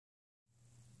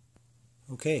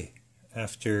Okay,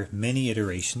 after many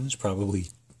iterations, probably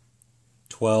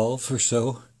 12 or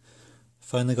so,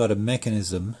 finally got a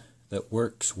mechanism that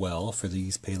works well for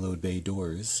these payload bay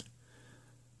doors.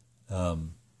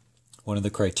 One of the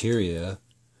criteria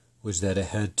was that it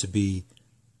had to be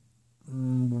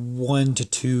 1 to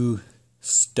 2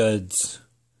 studs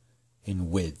in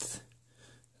width.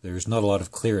 There's not a lot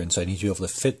of clearance. I need to be able to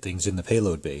fit things in the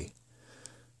payload bay.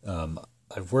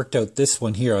 I've worked out this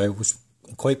one here. I was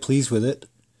quite pleased with it.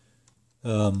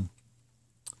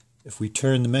 If we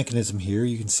turn the mechanism here,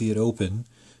 you can see it open,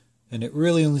 and it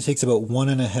really only takes about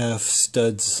 1.5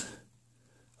 studs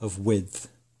of width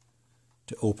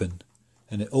to open,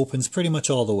 and it opens pretty much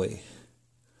all the way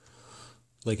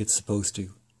like it's supposed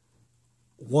to.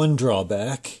 One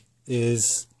drawback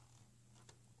is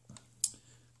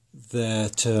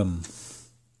that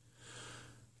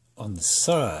on the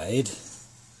side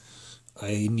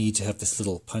I need to have this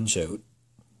little punch out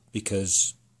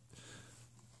because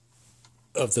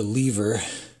of the lever.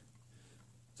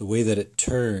 The way that it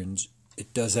turns,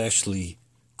 it does actually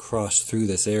cross through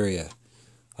this area.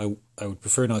 I would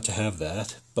prefer not to have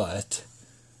that, but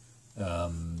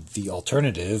the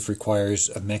alternative requires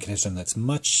a mechanism that's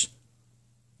much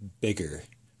bigger,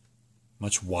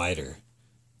 much wider,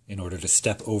 in order to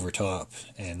step over top,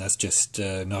 and that's just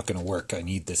not going to work. I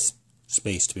need this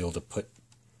space to be able to put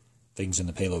things in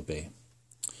the payload bay.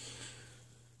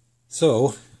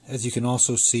 So, as you can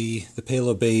also see, the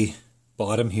payload bay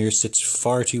bottom here sits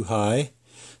far too high,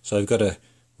 so I've got to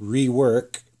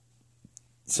rework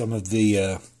some of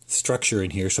the structure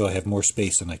in here so I have more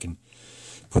space and I can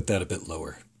put that a bit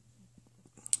lower.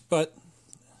 But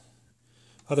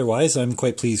otherwise, I'm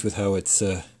quite pleased with how it's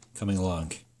coming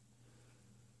along.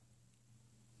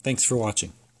 Thanks for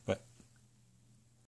watching.